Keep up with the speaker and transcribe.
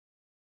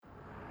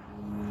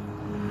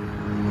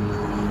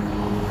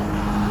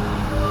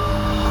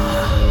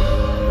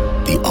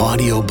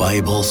audio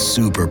Bible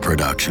super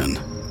production.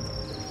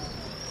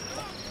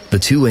 The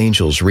two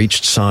angels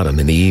reached Sodom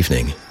in the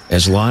evening,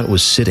 as Lot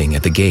was sitting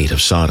at the gate of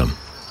Sodom.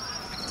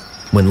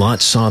 When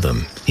Lot saw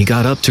them, he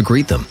got up to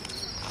greet them,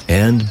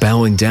 and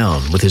bowing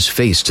down with his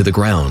face to the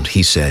ground,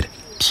 he said,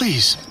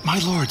 "Please, my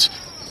lords,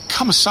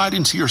 come aside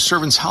into your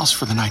servant's house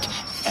for the night,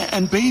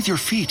 and bathe your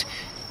feet.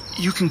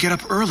 You can get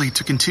up early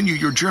to continue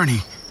your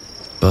journey."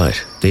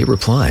 But they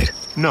replied,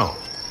 "No,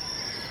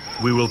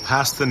 we will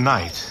pass the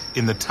night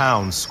in the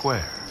town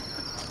square."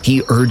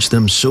 He urged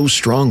them so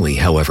strongly,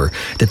 however,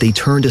 that they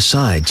turned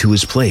aside to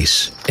his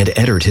place and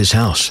entered his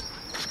house.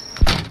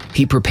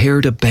 He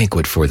prepared a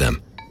banquet for them,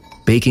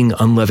 baking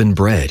unleavened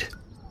bread,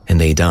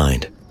 and they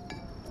dined.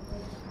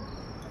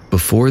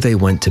 Before they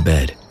went to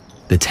bed,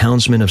 the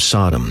townsmen of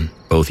Sodom,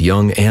 both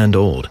young and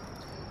old,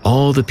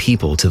 all the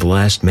people to the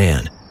last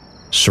man,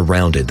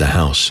 surrounded the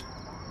house.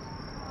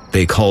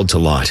 They called to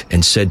Lot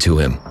and said to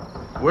him,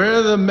 "Where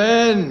are the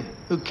men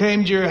who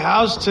came to your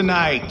house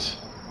tonight?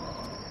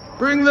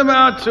 Bring them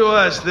out to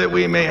us that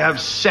we may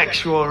have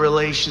sexual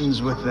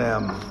relations with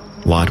them."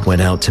 Lot went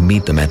out to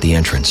meet them at the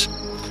entrance.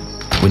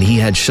 When he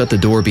had shut the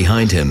door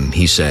behind him,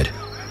 he said,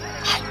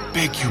 "I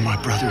beg you, my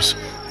brothers,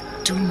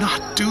 do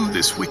not do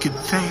this wicked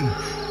thing.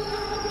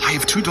 I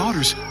have two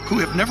daughters who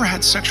have never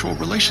had sexual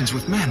relations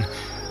with men.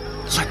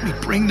 Let me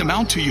bring them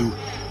out to you,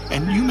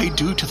 and you may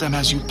do to them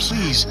as you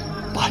please,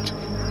 but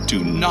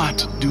do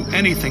not do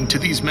anything to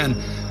these men,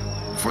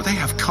 for they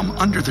have come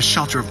under the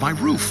shelter of my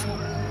roof."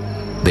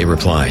 They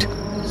replied,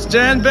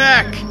 "Stand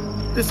back!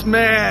 This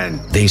man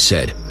they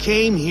said,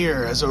 came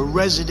here as a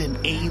resident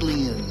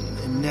alien,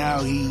 and now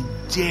he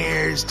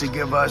dares to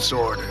give us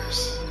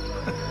orders.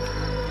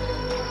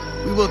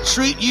 We will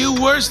treat you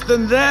worse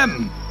than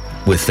them."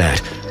 With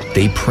that,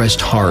 they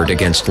pressed hard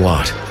against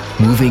Lot,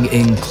 moving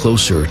in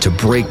closer to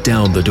break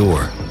down the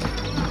door.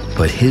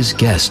 But his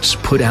guests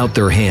put out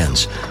their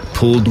hands,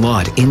 pulled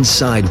Lot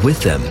inside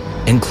with them,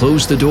 and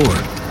closed the door.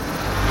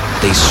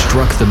 They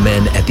struck the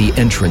men at the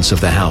entrance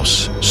of the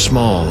house,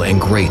 small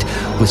and great,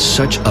 with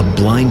such a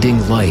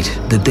blinding light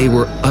that they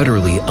were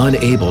utterly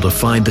unable to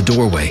find the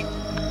doorway.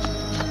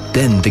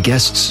 Then the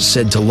guests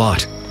said to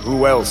Lot,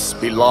 "Who else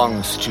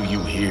belongs to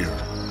you here?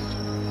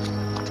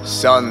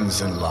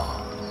 Sons-in-law,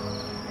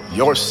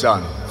 your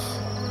sons,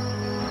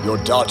 your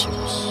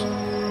daughters,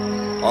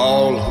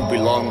 all who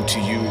belong to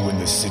you in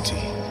the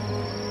city.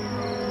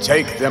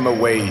 Take them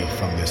away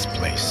from this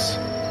place.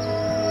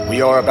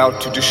 We are about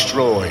to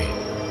destroy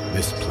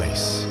this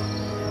place.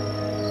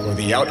 For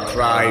the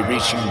outcry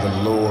reaching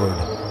the Lord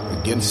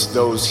against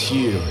those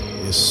here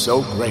is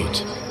so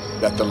great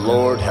that the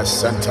Lord has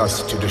sent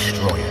us to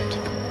destroy it."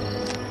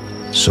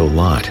 So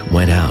Lot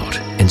went out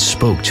and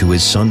spoke to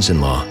his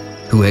sons-in-law,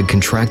 who had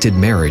contracted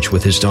marriage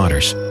with his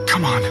daughters.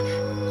 "Come on,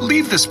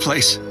 leave this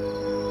place.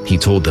 He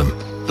told them,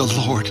 The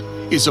Lord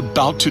is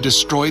about to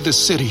destroy the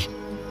city."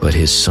 but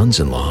his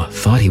sons-in-law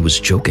thought he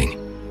was joking.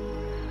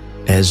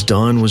 As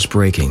dawn was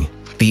breaking,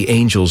 the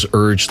angels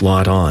urged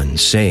Lot on,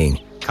 saying,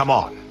 "Come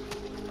on,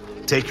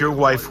 take your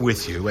wife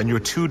with you and your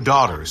two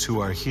daughters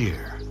who are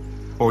here,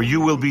 or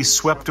you will be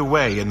swept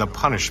away in the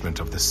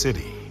punishment of the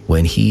city."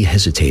 When he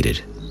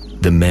hesitated,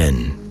 the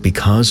men,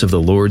 because of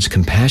the Lord's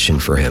compassion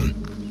for him,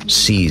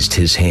 seized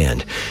his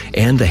hand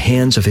and the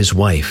hands of his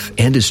wife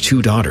and his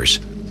two daughters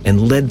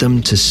and led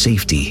them to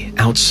safety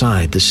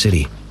outside the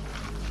city.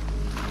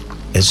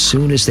 As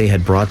soon as they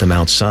had brought them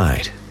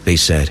outside, they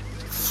said,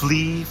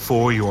 "Flee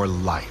for your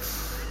life.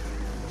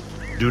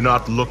 Do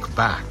not look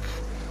back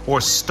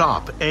or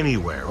stop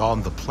anywhere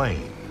on the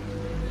plain.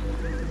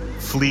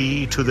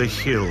 Flee to the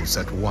hills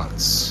at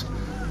once,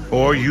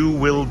 or you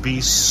will be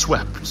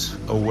swept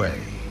away."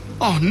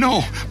 "Oh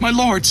no, my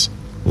lords!"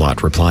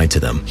 Lot replied to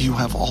them, "You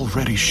have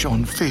already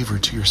shown favor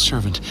to your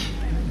servant,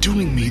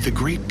 doing me the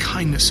great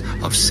kindness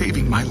of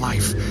saving my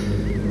life.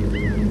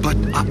 But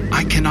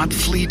I cannot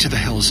flee to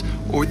the hills,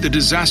 or the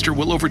disaster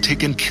will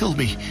overtake and kill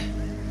me.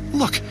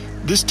 Look,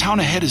 this town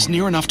ahead is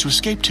near enough to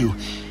escape to.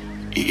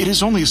 It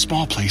is only a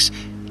small place.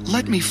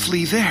 Let me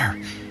flee there.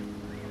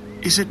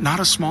 Is it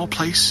not a small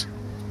place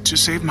to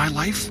save my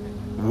life?"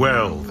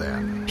 "Well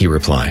then," he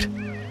replied,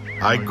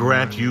 "I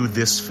grant you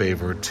this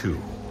favor too.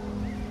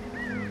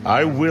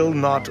 I will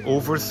not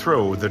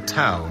overthrow the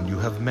town you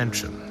have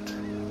mentioned.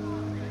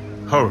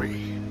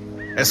 Hurry,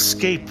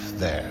 escape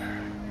there.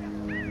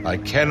 I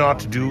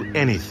cannot do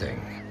anything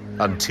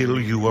until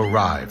you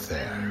arrive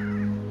there."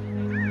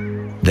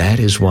 That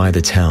is why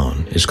the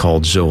town is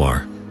called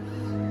Zoar.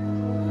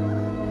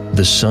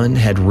 The sun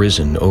had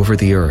risen over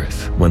the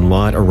earth when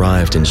Lot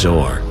arrived in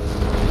Zoar,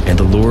 and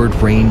the Lord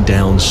rained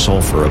down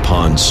sulfur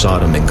upon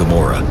Sodom and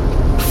Gomorrah,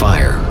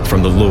 fire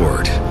from the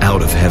Lord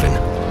out of heaven.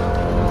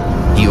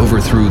 He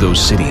overthrew those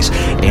cities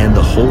and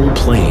the whole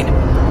plain,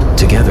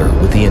 together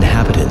with the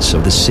inhabitants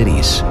of the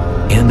cities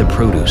and the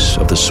produce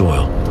of the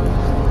soil.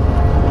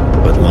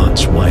 But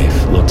Lot's wife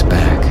looked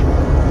back,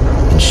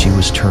 and she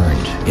was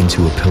turned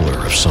into a pillar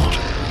of salt.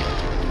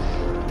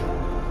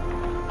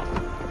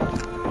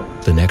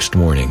 The next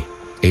morning,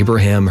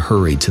 Abraham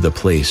hurried to the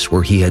place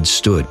where he had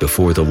stood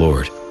before the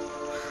Lord.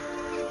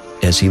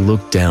 As he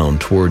looked down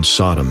towards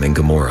Sodom and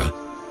Gomorrah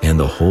and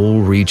the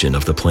whole region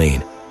of the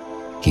plain,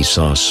 he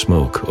saw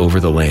smoke over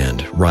the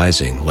land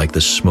rising like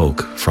the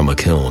smoke from a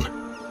kiln.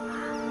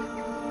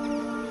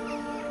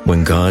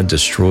 When God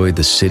destroyed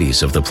the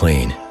cities of the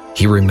plain,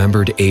 he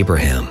remembered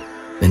Abraham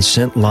and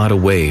sent Lot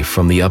away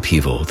from the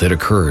upheaval that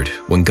occurred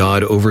when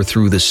God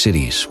overthrew the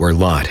cities where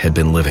Lot had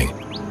been living.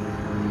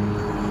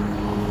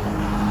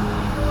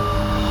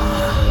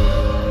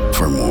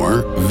 For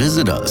more,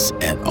 visit us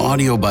at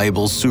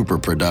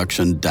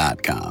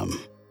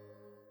audiobiblesuperproduction.com.